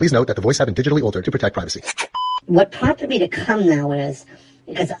Please note that the voice has been digitally altered to protect privacy. What prompted me to come now is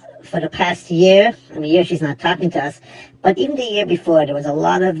because for the past year, she's not talking to us, but even the year before, there was a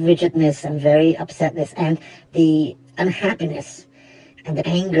lot of rigidness and very upsetness, and the unhappiness and the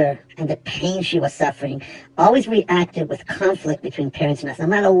anger and the pain she was suffering always reacted with conflict between parents and us. No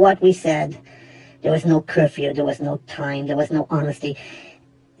matter what we said, there was no curfew, there was no time, there was no honesty.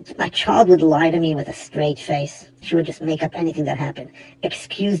 My child would lie to me with a straight face. She would just make up anything that happened,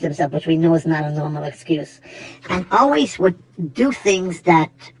 excuse themselves, which we know is not a normal excuse, and always would do things that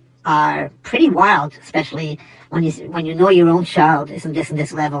are pretty wild, especially when you know your own child is in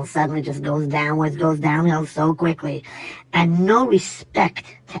this level, suddenly just goes downwards, goes downhill so quickly, and no respect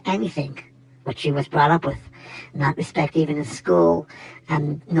to anything which she was brought up with, not respect even in school,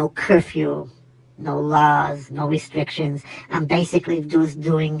 and no curfew, no laws, no restrictions, and basically just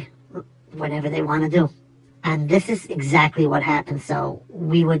doing whatever they want to do. And this is exactly what happened. So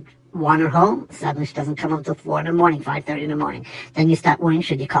we would want her home. Suddenly she doesn't come home until 4 in the morning, 5:30 in the morning. Then you start worrying,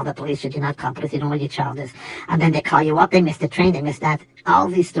 should you call the police, should you not call the police, you don't know where your child is. And then they call you up, they missed the train, they missed that. All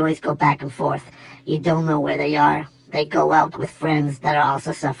these stories go back and forth. You don't know where they are. They go out with friends that are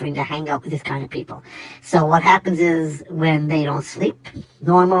also suffering to hang out with these kind of people. So what happens is when they don't sleep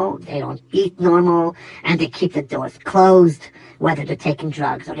normal, they don't eat normal, and they keep the doors closed, whether they're taking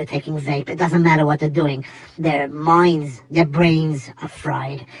drugs or they're taking vape, it doesn't matter what they're doing. Their minds, their brains are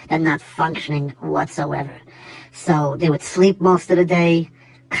fried. They're not functioning whatsoever. So they would sleep most of the day,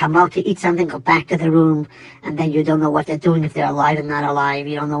 come out to eat something, go back to the room, and then you don't know what they're doing, if they're alive or not alive.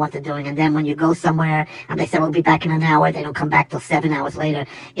 You don't know what they're doing. And then when you go somewhere and they say, we'll be back in an hour, they don't come back till 7 hours later.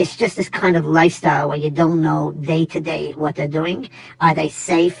 It's just this kind of lifestyle where you don't know day to day what they're doing. Are they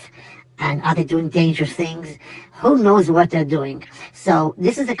safe? And are they doing dangerous things? Who knows what they're doing? So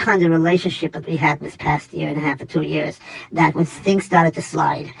this is the kind of relationship that we had this past year and a half or 2 years, that when things started to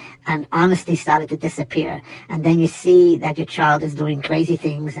slide and honesty started to disappear, and then you see that your child is doing crazy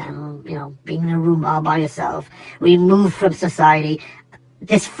things and, being in a room all by yourself, removed from society,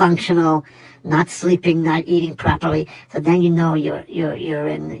 dysfunctional, not sleeping, not eating properly. So then you're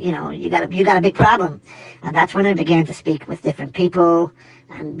in, you got a big problem. And that's when I began to speak with different people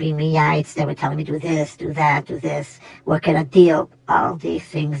and be me-ites. They were telling me, do this, do that, do this, work out a deal. All these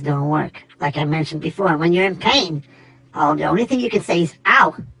things don't work. Like I mentioned before, when you're in pain, the only thing you can say is,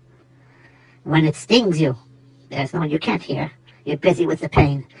 ow. When it stings you, you can't hear. You're busy with the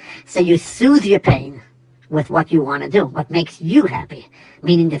pain. So you soothe your pain with what you want to do, what makes you happy,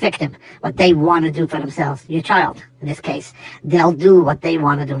 meaning the victim, what they want to do for themselves, your child, in this case. They'll do what they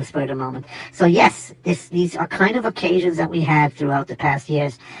want to do in the spur of the moment. So yes, these are kind of occasions that we had throughout the past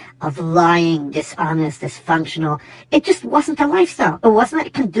years of lying, dishonest, dysfunctional. It just wasn't a lifestyle. It wasn't a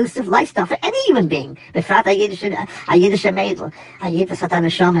conducive lifestyle for any human being. Befrat a Mädel, a Yiddish Satan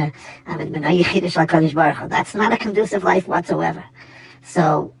Shomer, that's not a conducive life whatsoever.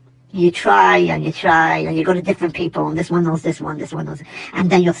 So you try and you go to different people, and this one knows this one knows, and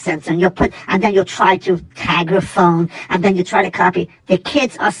then you'll censor and then you'll try to tag your phone, and then you try to copy. The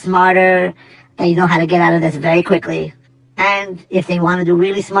kids are smarter. They know how to get out of this very quickly. And if they want to do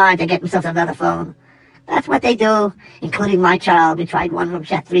really smart, they get themselves another phone. That's what they do, including my child. We tried one room,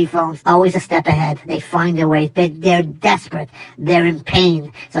 she had 3 phones, always a step ahead. They find their way. They're desperate. They're in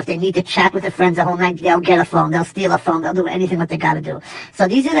pain. So if they need to chat with their friends the whole night, they'll get a phone. They'll steal a phone. They'll do anything what they got to do. So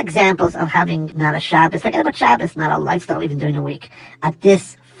these are examples of having not a Shabbos. Forget about Shabbos, not a lifestyle even during the week. A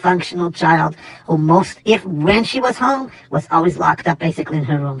dysfunctional child who when she was home, was always locked up basically in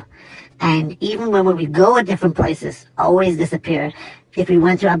her room. And even when we would go at different places, always disappear. If we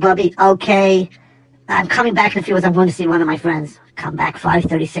went to a bubby, okay, I'm coming back in a few hours, I'm going to see one of my friends. Come back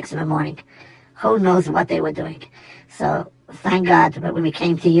 5:36 in the morning. Who knows what they were doing? So thank God that when we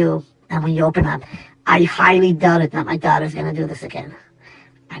came to you and when you open up, I highly doubted that my daughter's going to do this again.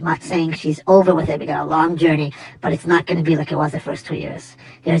 I'm not saying she's over with it. We got a long journey, but it's not going to be like it was the first 2 years.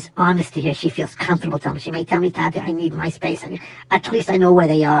 There's honesty here. She feels comfortable telling me. She may tell me, Tati, I need my space. At least I know where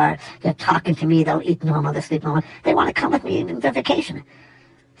they are. They're talking to me. They'll eat normal. They'll sleep normal. They want to come with me in their vacation.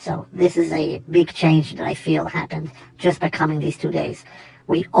 So this is a big change that I feel happened just by coming these 2 days.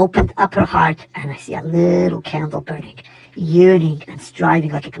 We opened up her heart, and I see a little candle burning, yearning and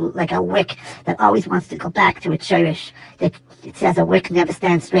striving like a wick that always wants to go back to its shirish. It says a wick never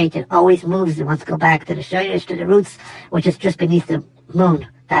stands straight. It always moves. It wants to go back to the shirish, to the roots, which is just beneath the moon.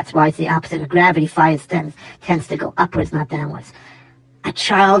 That's why it's the opposite of gravity. Fire tends to go upwards, not downwards. A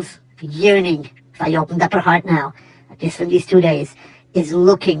child's yearning, if I opened up her heart now, just from these 2 days, is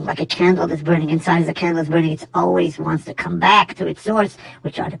looking like a candle that's burning. Inside as a candle is burning, it always wants to come back to its source,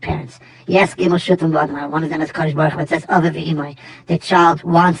 which are the parents. Yes, Gimel Shutim Vadmar, one of them is Kadosh Baruch Hu, it says Ava V'imai. The child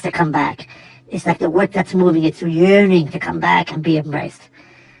wants to come back. It's like the work that's moving, it's yearning to come back and be embraced.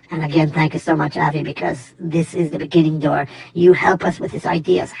 And again, thank you so much, Avi, because this is the beginning door. You help us with these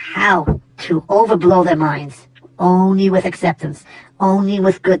ideas, how to overblow their minds, only with acceptance, only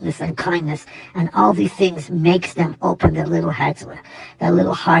with goodness and kindness, and all these things makes them open their little hearts, their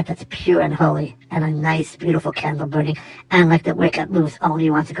little heart that's pure and holy, and a nice, beautiful candle burning, and like the wick that moves, only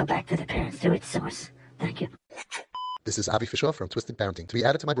wants to go back to the parents, to its source. Thank you. This is Avi Fisher from Twisted Parenting. To be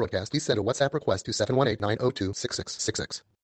added to my broadcast, please send a WhatsApp request to 718-902-6666.